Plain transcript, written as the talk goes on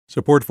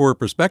Support for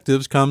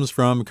Perspectives comes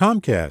from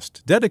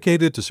Comcast,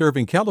 dedicated to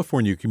serving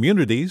California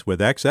communities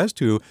with access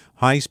to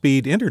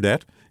high-speed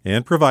internet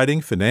and providing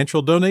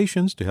financial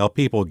donations to help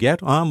people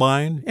get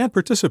online and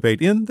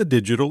participate in the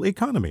digital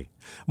economy.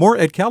 More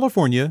at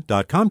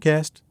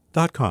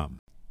california.comcast.com.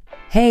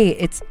 Hey,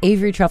 it's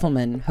Avery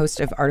Trufelman, host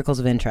of Articles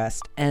of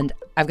Interest, and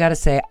I've got to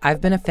say,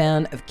 I've been a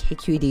fan of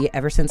KQED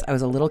ever since I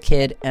was a little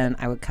kid, and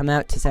I would come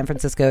out to San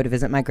Francisco to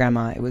visit my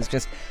grandma. It was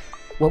just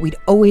what we'd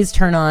always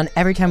turn on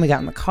every time we got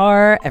in the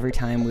car, every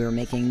time we were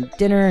making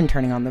dinner and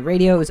turning on the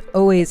radio. It was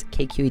always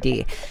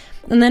KQED.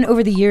 And then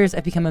over the years,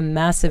 I've become a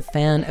massive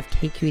fan of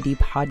KQED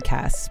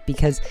podcasts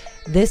because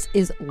this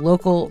is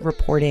local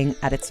reporting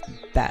at its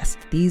best.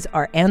 These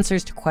are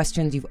answers to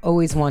questions you've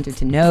always wanted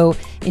to know,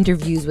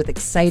 interviews with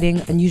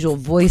exciting, unusual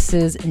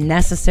voices,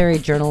 necessary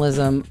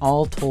journalism,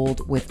 all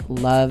told with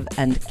love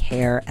and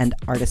care and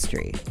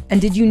artistry. And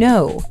did you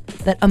know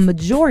that a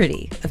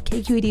majority of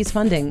KQED's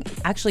funding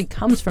actually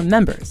comes from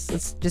members?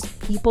 It's just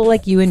people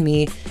like you and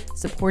me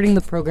supporting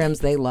the programs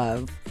they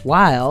love,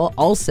 while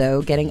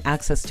also getting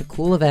access to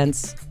cool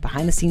events,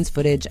 behind-the-scenes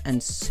footage,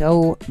 and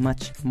so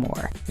much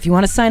more. If you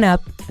want to sign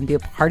up and be a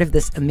part of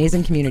this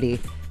amazing community,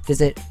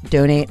 visit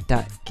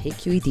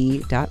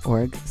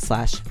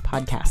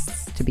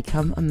donate.kqed.org/podcasts to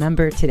become a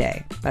member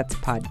today. That's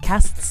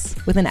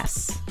podcasts with an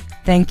S.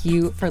 Thank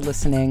you for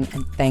listening,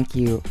 and thank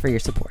you for your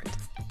support.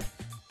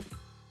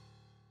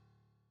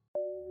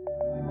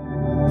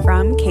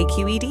 From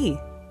KQED.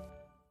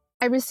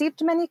 I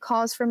received many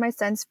calls from my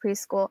son's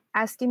preschool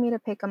asking me to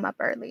pick him up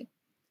early.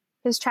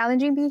 His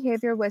challenging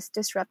behavior was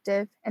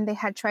disruptive, and they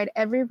had tried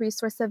every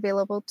resource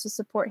available to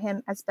support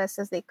him as best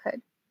as they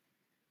could.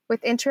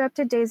 With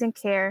interrupted days in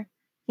care,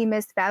 he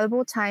missed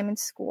valuable time in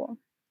school.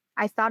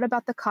 I thought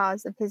about the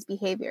cause of his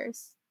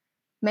behaviors.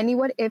 Many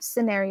what-if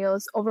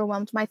scenarios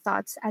overwhelmed my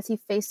thoughts as he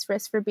faced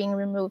risk for being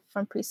removed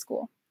from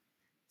preschool.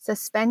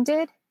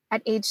 Suspended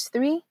at age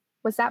 3?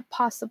 Was that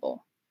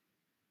possible?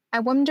 I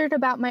wondered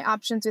about my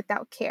options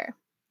without care.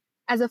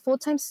 As a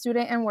full-time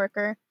student and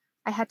worker,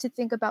 I had to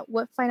think about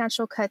what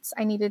financial cuts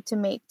I needed to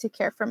make to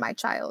care for my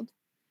child.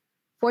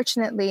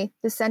 Fortunately,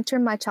 the center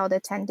my child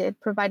attended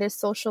provided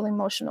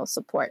social-emotional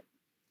support.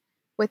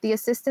 With the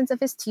assistance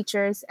of his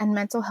teachers and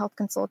mental health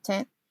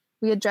consultant,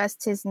 we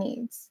addressed his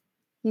needs.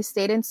 He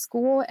stayed in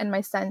school, and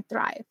my son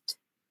thrived.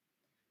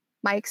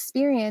 My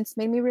experience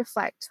made me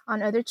reflect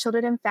on other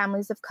children and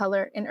families of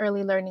color in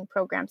early learning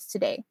programs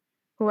today,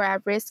 who are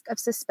at risk of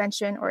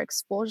suspension or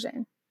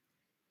expulsion.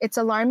 It's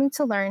alarming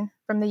to learn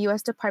from the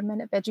U.S.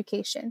 Department of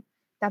Education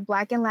that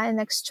Black and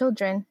Latinx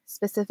children,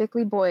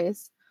 specifically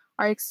boys,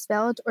 are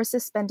expelled or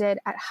suspended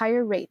at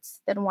higher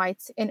rates than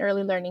whites in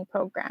early learning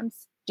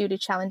programs due to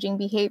challenging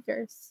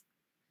behaviors.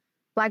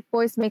 Black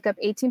boys make up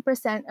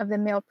 18% of the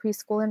male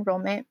preschool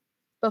enrollment,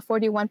 but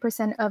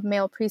 41% of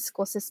male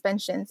preschool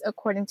suspensions,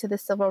 according to the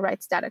Civil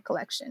Rights Data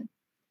Collection.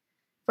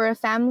 For a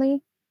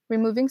family,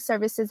 removing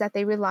services that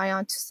they rely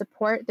on to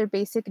support their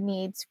basic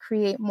needs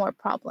create more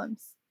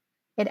problems.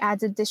 It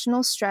adds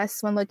additional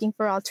stress when looking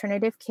for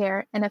alternative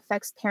care and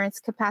affects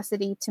parents'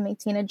 capacity to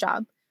maintain a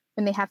job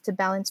when they have to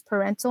balance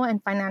parental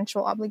and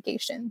financial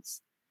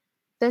obligations.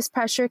 This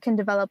pressure can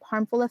develop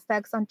harmful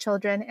effects on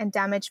children and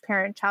damage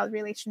parent-child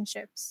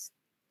relationships.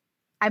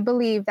 I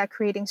believe that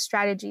creating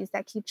strategies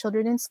that keep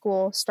children in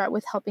school start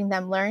with helping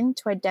them learn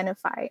to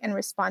identify and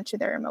respond to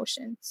their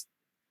emotions.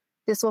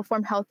 This will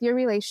form healthier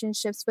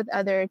relationships with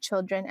other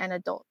children and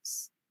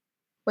adults.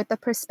 With the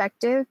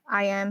perspective,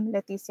 I am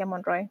Leticia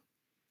Monroy.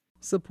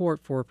 Support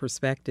for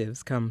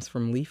Perspectives comes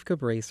from Leif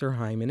Cabraser,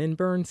 Hyman, and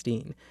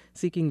Bernstein,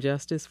 seeking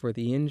justice for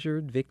the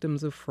injured,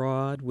 victims of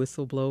fraud,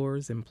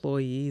 whistleblowers,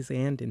 employees,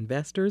 and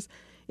investors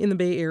in the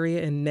Bay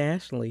Area and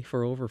nationally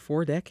for over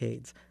 4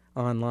 decades.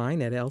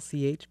 Online at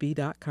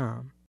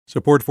lchb.com.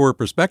 Support for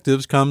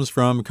Perspectives comes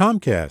from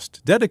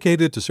Comcast,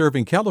 dedicated to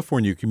serving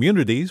California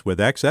communities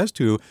with access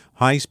to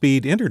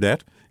high-speed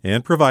internet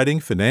and providing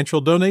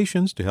financial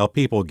donations to help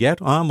people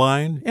get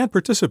online and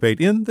participate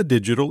in the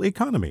digital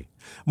economy.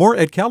 More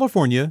at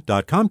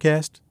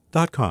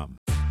california.comcast.com.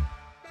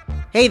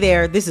 Hey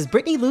there, this is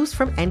Brittany Luce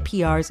from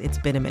NPR's It's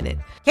Been a Minute.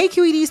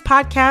 KQED's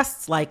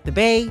podcasts like The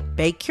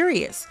Bay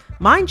Curious,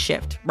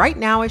 Mindshift, Right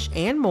Nowish,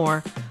 and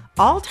more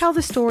all tell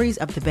the stories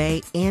of the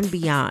Bay and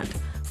beyond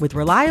with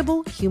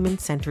reliable,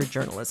 human-centered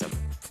journalism.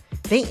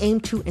 They aim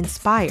to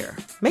inspire,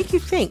 make you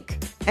think,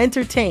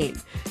 entertain,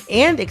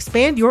 and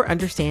expand your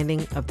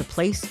understanding of the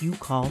place you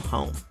call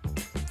home.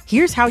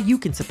 Here's how you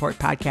can support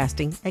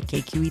podcasting at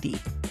KQED.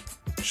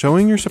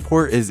 Showing your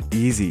support is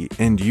easy,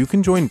 and you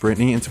can join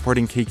Brittany in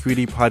supporting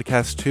KQED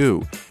podcasts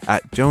too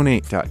at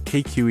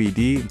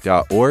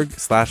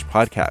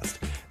donate.kqed.org/podcast.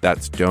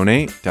 That's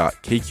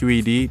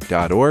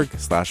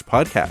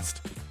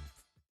donate.kqed.org/podcast.